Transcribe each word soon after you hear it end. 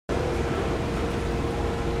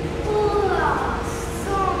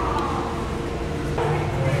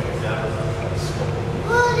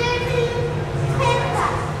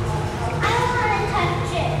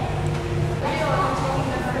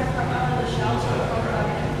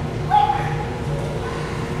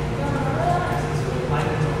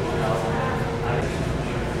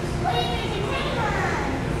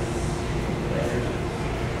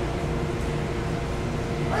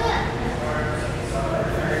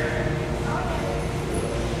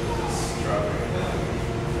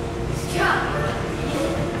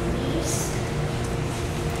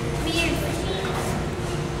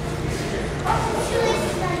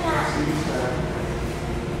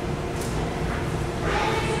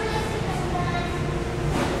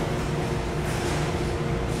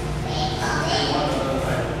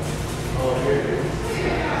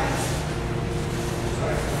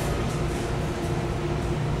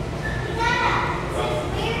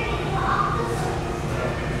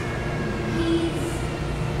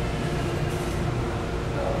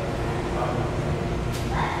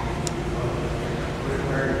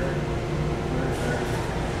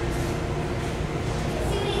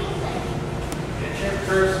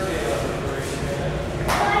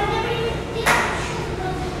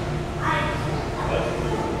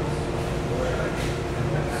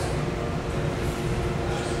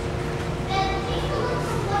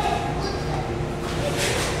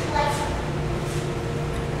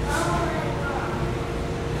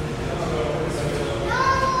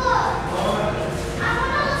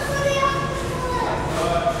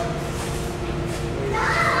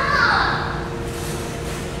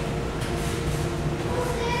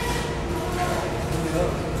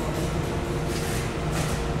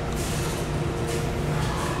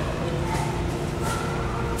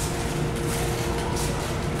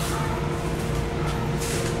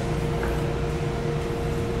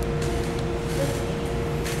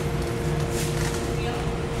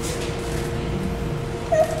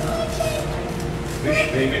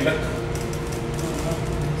Baby duck.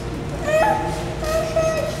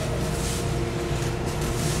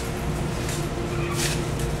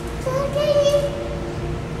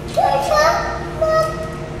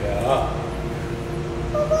 Yeah.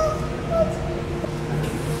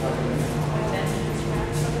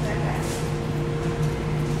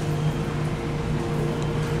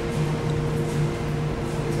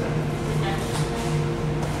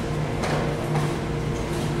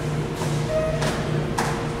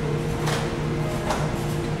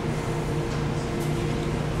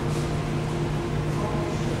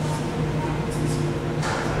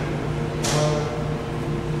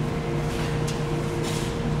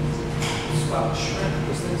 Shrimp,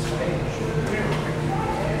 this thing's fighting.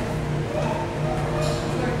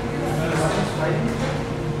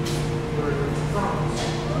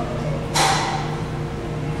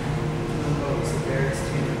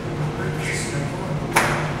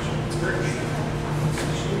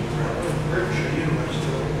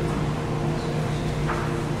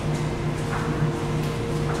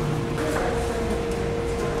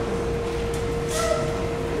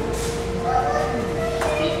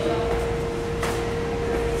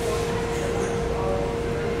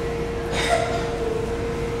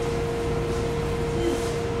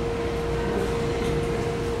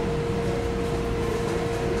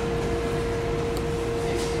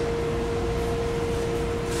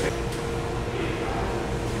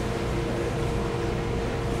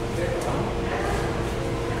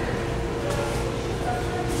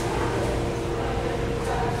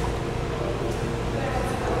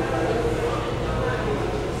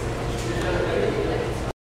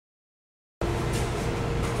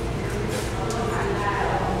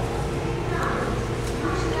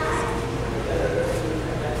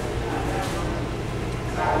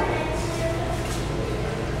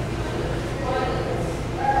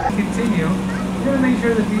 Continue, we're going to make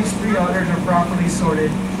sure that these 3 otters are properly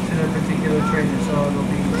sorted to their particular trainer. So it'll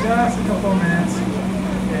be just a couple of minutes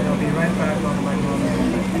and I'll be right back on my phone.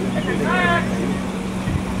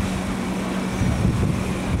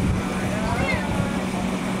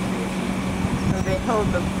 So they hold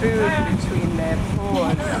the food between their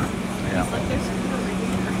paws. Yeah.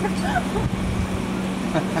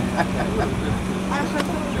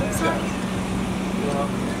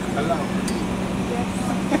 Hello.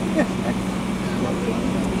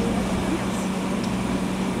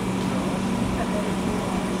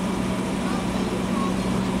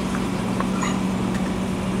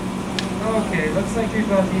 Okay, looks like we've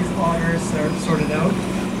got these otters sorted out.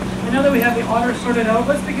 And now that we have the otters sorted out,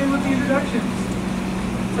 let's begin with the introductions.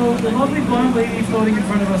 So the lovely blonde lady floating in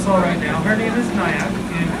front of us all right now, her name is Nyack.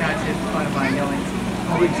 If you didn't catch it by yelling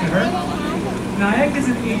to her. Nyack is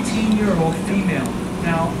an 18-year-old female.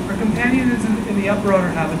 Now, her companion is in the upper otter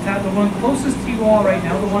habitat, the one closest to you all right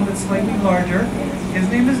now, the one that's slightly larger. His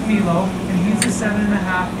name is Milo, and he's a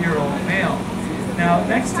 7.5-year-old male. Now,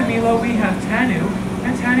 next to Milo, we have Tanu,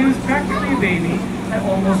 and Tanu is practically a baby at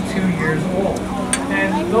almost 2 years old.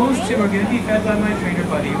 And those two are going to be fed by my trainer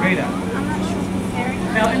buddy, Rada.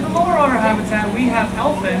 Now, in the lower otter habitat, we have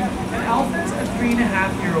Elfin, and Elfin's a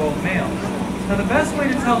 3.5-year-old male. Now, the best way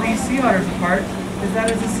to tell these sea otters apart is that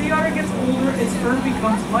as the sea otter gets older, its fur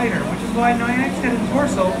becomes lighter, which is why Nyack's head and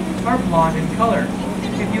torso are blonde in color.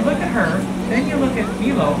 If you look at her, then you look at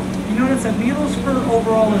Milo, you notice that Milo's fur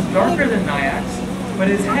overall is darker than Nyack's, but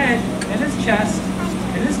his head and his chest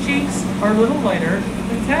and his cheeks are a little lighter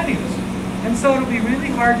than Tanu's. And so it'll be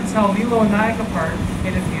really hard to tell Milo and Nyack apart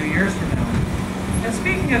in a few years from now. And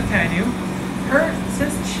speaking of Tanu,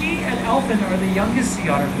 since she and Elfin are the youngest sea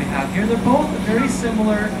otters we have here, they're both very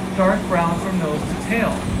similar dark brown from nose to tail.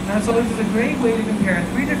 And so this is a great way to compare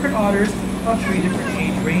 3 different otters of 3 different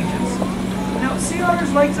age ranges. Now, sea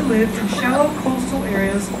otters like to live in shallow coastal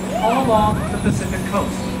areas all along the Pacific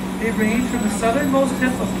coast. They range from the southernmost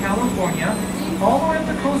tip of California all the way up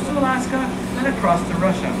the coast of Alaska and across to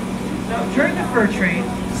Russia. Now, during the fur trade,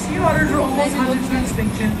 sea otters were almost hunted to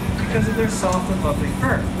extinction because of their soft and lovely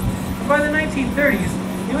fur. By the 1930s,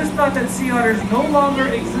 it was thought that sea otters no longer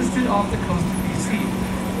existed off the coast of BC,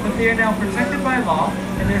 but they are now protected by law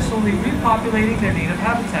and they're slowly repopulating their native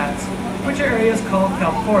habitats, which are areas called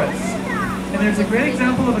kelp forests. And there's a great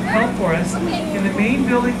example of a kelp forest in the main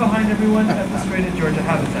building behind everyone at the Strait of Georgia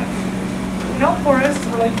habitat. Kelp forests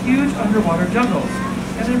are like huge underwater jungles,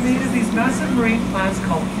 and they're made of these massive marine plants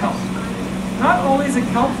called kelp. Not only is a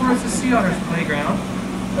kelp forest a sea otter's playground,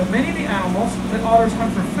 but many of the animals that otters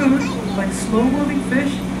hunt for food, like slow-moving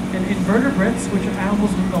fish and invertebrates, which are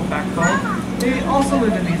animals with no backbone, they also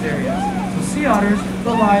live in these areas. So sea otters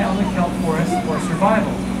rely on the kelp forest for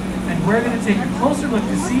survival. and we're going to take a closer look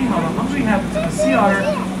to see how the hungry habits of the sea otter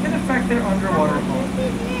can affect their underwater home.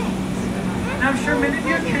 Now I'm sure many of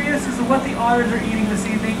you are curious as to what the otters are eating this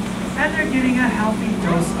evening, and they're getting a healthy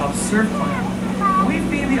dose of surf plant. We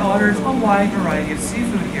feed the otters a wide variety of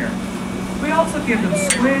seafood here. We also give them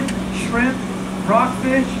squid, shrimp,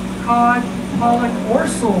 rockfish, cod, pollock, or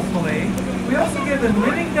sole fillet. We also give them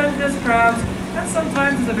living Dungeness crabs, and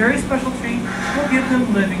sometimes, as a very special treat, we'll give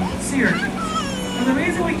them living sea urchins. And the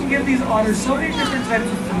reason we can give these otters so many different types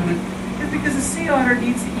of food is because a sea otter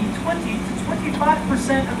needs to eat 20 to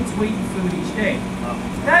 25% of its weight in food each day.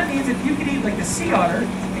 That means if you could eat like a sea otter,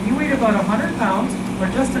 and you weigh about 100 pounds, or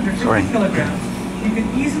just under 50 kilograms, you can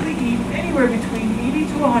easily eat anywhere between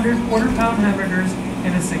 80 to 100 quarter-pound hamburgers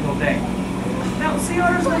in a single day. Now, sea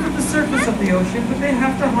otters live at the surface of the ocean, but they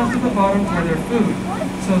have to hunt at the bottom for their food.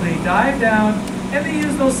 So they dive down, and they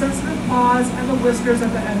use those sensitive paws and the whiskers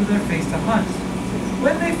at the end of their face to hunt.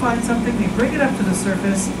 When they find something, they bring it up to the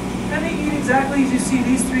surface, and they eat exactly as you see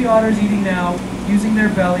these three otters eating now, using their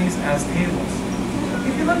bellies as tables.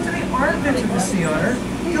 If you look to the armpits of the sea otter,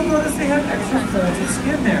 you'll notice they have extra folds of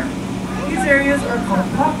skin there. These areas are called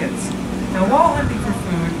pockets. Now, while hunting for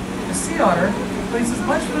food, the sea otter places as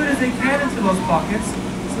much food as they can into those pockets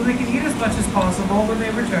so they can eat as much as possible when they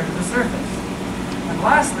return to the surface. And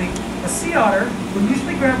lastly, a sea otter will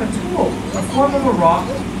usually grab a tool in the form of a rock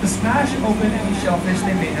to smash open any shellfish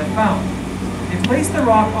they may have found. They place the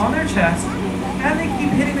rock on their chest, and they keep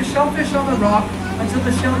hitting the shellfish on the rock until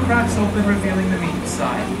the shell cracks open, revealing the meat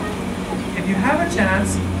inside. If you have a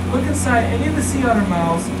chance, look inside any of the sea otter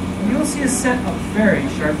mouths, and you'll see a set of very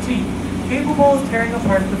sharp teeth, capable of tearing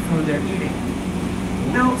apart the food they're eating.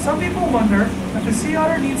 Now, some people wonder, if the sea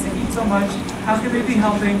otter needs to eat so much, how can they be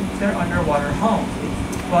helping their underwater home?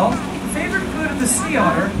 Well, the favorite food of the sea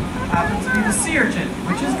otter happens to be the sea urchin,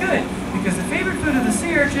 which is good, because the favorite food of the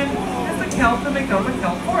sea urchin is the kelp that make up a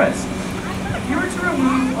kelp forest. If you were to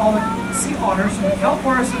remove all the sea otters from the kelp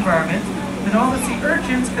forest environment, then all the sea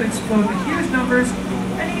urchins could explode in huge numbers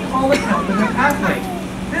and eat all the kelp in their pathway.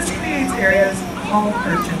 This creates areas called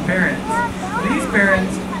urchin barrens. These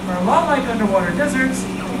barrens are a lot like underwater deserts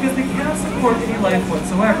because they cannot support any life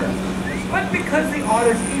whatsoever. But because the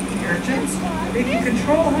otters eat the urchins, they can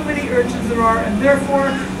control how many urchins there are and therefore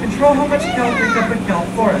control how much kelp make up a kelp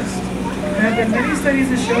forest. There have been many studies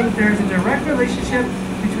that show that there is a direct relationship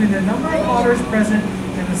between the number of otters present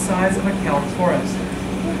and the size of a kelp forest.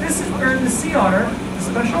 This has earned the sea otter the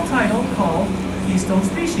special title called keystone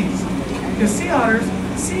species, because sea otters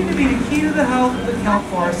seem to be the key to the health of the kelp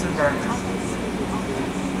forest environment.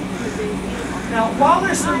 Now, while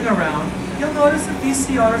they're swimming around, you'll notice that these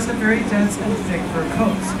sea otters have very dense and thick fur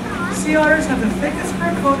coats. Sea otters have the thickest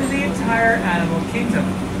fur coat in the entire animal kingdom.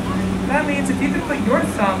 That means if you could put your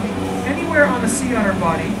thumb anywhere on a sea otter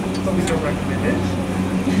body, but we don't recommend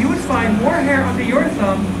it, you would find more hair under your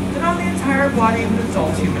thumb than on the entire body of an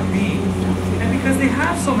adult human being. And because they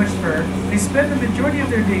have so much fur, they spend the majority of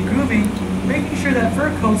their day grooming, making sure that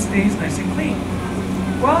fur coat stays nice and clean.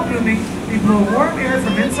 While grooming, they blow warm air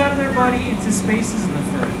from inside of their body into spaces in the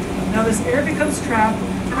fur. Now this air becomes trapped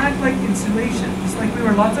and acts like insulation, just like we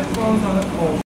wear lots of clothes on a cold